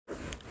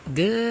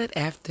Good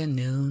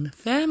afternoon,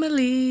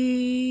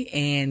 family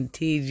and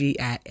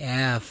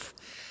TGIF.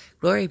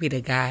 Glory be to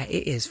God.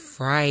 It is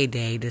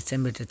Friday,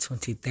 December the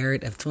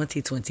 23rd of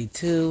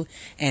 2022,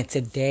 and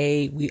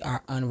today we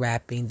are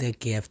unwrapping the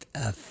gift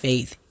of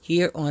faith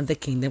here on the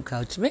Kingdom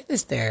Coach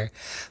Minister.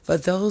 For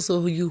those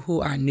of you who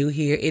are new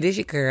here, it is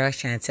your girl,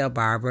 Chantel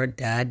Barber,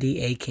 the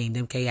D.A.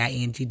 Kingdom,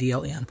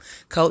 K-I-N-G-D-O-M,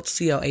 Coach,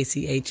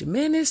 C-O-A-C-H,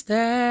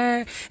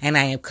 Minister. And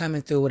I am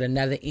coming through with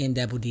another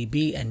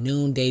NWDB, a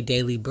Noonday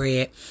Daily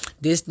Bread.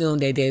 This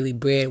Noonday Daily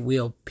Bread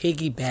will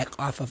piggyback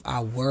off of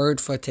our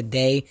word for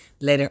today.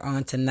 Later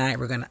on tonight,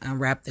 we're going to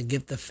unwrap the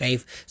gift of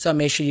faith. So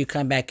make sure you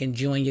come back and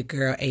join your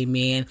girl.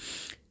 Amen.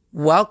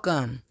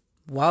 Welcome.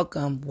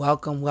 Welcome.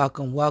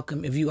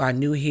 If you are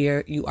new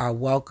here, you are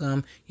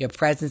welcome. Your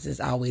presence is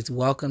always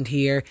welcomed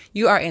here.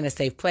 You are in a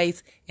safe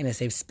place, in a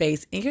safe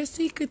space, and your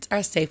secrets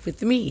are safe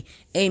with me.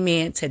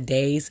 Amen.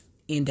 Today's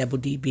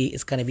NWDB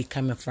is going to be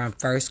coming from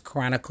 1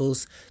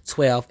 Chronicles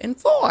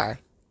 12:4.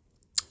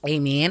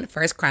 Amen.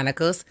 1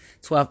 Chronicles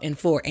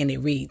 12:4. And it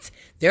reads,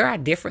 there are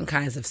different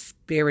kinds of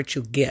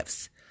spiritual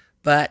gifts,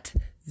 but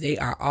they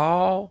are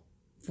all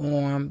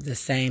from the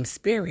same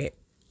spirit.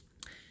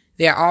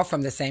 They're all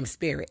from the same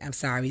spirit.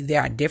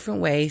 There are different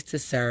ways to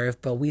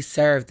serve, but we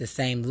serve the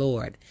same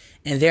Lord.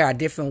 And there are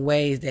different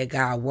ways that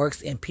God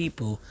works in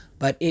people,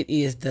 but it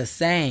is the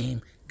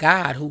same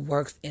God who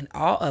works in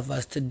all of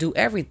us to do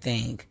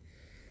everything.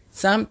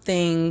 Some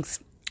things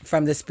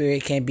from the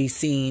Spirit can be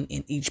seen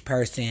in each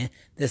person.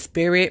 The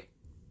Spirit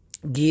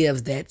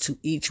gives that to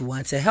each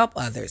one to help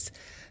others.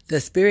 The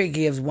Spirit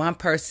gives one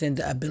person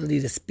the ability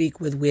to speak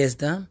with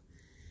wisdom,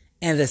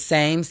 and the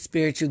same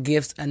spiritual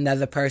gives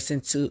another person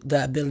to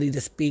the ability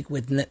to speak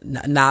with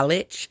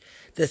knowledge.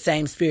 The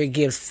same Spirit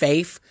gives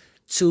faith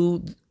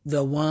to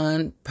the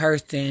one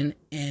person,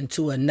 and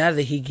to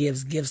another he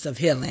gives gifts of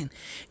healing.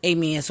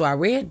 Amen. So I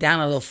read down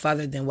a little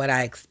further than what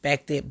I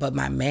expected, but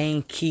my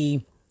main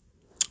key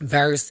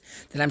verse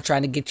that I'm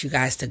trying to get you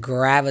guys to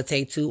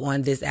gravitate to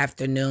on this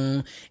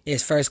afternoon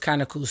is 1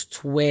 Chronicles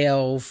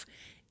 12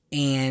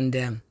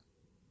 and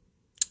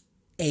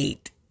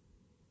 8.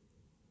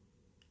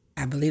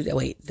 I believe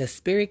that, the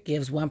Spirit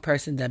gives one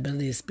person the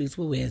ability to speak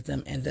with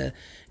wisdom, and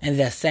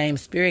the same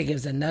Spirit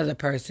gives another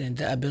person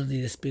the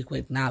ability to speak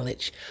with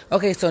knowledge.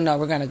 Okay, so no,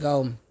 we're going to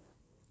go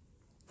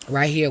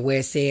right here where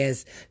it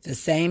says the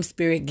same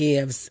Spirit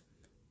gives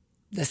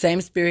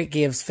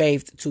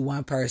faith to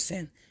one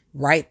person.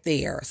 Right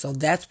there. So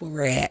that's where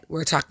we're at.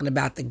 We're talking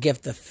about the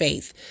gift of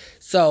faith.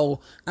 So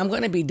I'm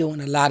going to be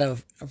doing a lot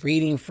of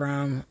reading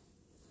from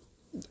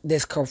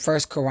this 1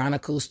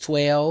 Chronicles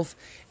 12.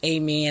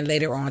 Amen.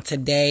 Later on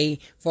today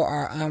for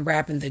our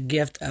unwrapping the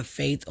gift of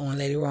faith on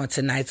later on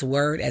tonight's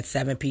word at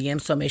 7 p.m.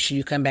 So make sure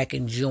you come back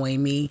and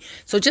join me.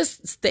 So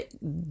just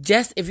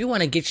if you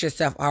want to get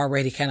yourself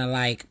already kind of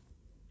like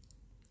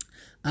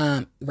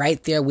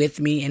right there with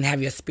me and have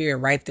your spirit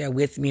right there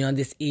with me on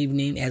this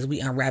evening as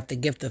we unwrap the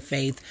gift of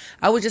faith,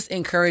 I would just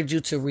encourage you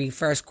to read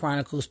 1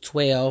 Chronicles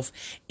 12,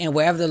 and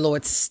wherever the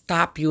Lord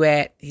stop you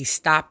at, he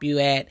stop you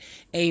at.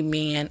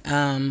 Amen.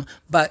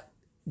 But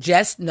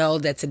just know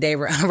that today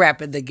we're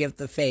unwrapping the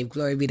gift of faith.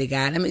 Glory be to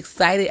God. I'm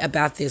excited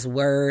about this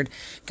word.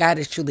 God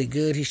is truly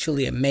good. He's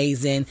truly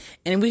amazing.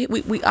 And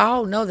we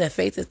all know that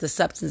faith is the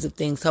substance of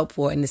things hoped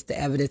for, and it's the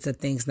evidence of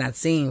things not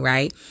seen,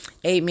 right?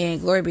 Amen.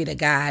 Glory be to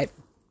God.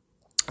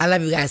 I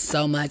love you guys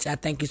so much. I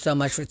thank you so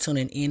much for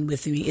tuning in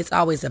with me. It's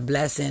always a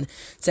blessing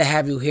to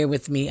have you here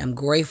with me. I'm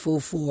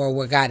grateful for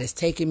where God has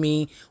taken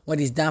me, what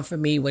he's done for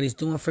me, what he's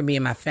doing for me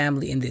and my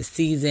family in this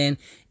season.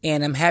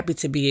 And I'm happy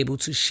to be able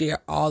to share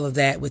all of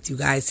that with you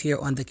guys here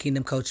on the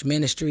Kingdom Coach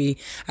Ministry.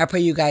 I pray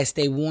you guys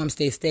stay warm,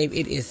 stay safe.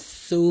 It is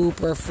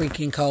super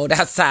freaking cold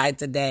outside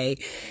today,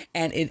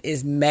 and it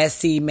is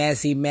messy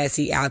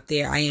out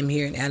there. I am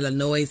here in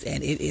Illinois,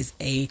 and it is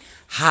a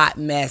hot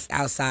mess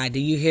outside.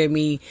 Do you hear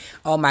me?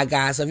 Oh my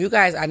God. So if you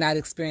guys are not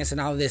experiencing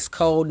all of this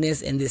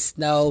coldness and this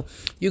snow,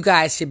 you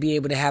guys should be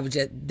able to have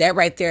just that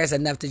right there is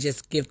enough to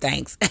just give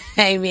thanks.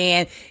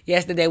 Amen.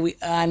 Yesterday we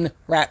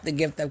unwrapped the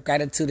gift of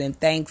gratitude and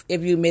thanks.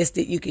 If you missed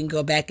it, you can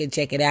go back and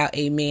check it out.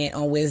 Amen.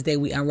 On Wednesday,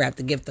 we unwrapped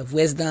the gift of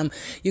wisdom.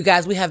 You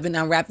guys, we have been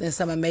unwrapping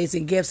some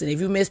amazing gifts. And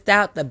if you missed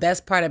out, the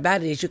best part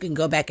about it is you can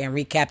go back and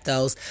recap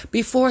those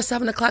before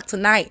 7 o'clock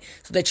tonight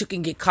so that you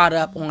can get caught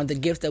up on the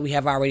gifts that we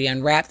have already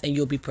unwrapped, and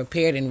you'll be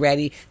prepared and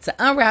ready to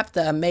unwrap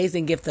the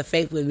amazing gift of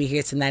faith with me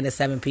here tonight at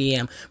 7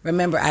 p.m.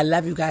 Remember, I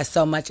love you guys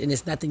so much, and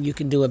there's nothing you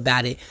can do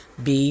about it.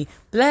 Be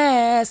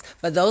blessed.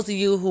 For those of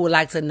you who would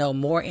like to know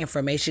more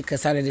information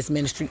concerning this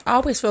ministry,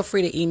 always feel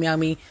free to email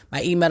me.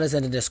 My email is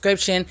in the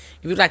description.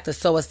 If you'd like to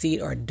sow a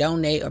seed or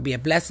donate or be a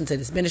blessing to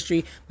this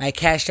ministry, my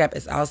Cash App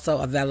is also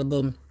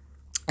available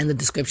in the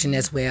description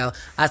as well.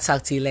 I'll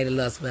talk to you later,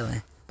 Lord's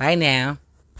willing. Bye now.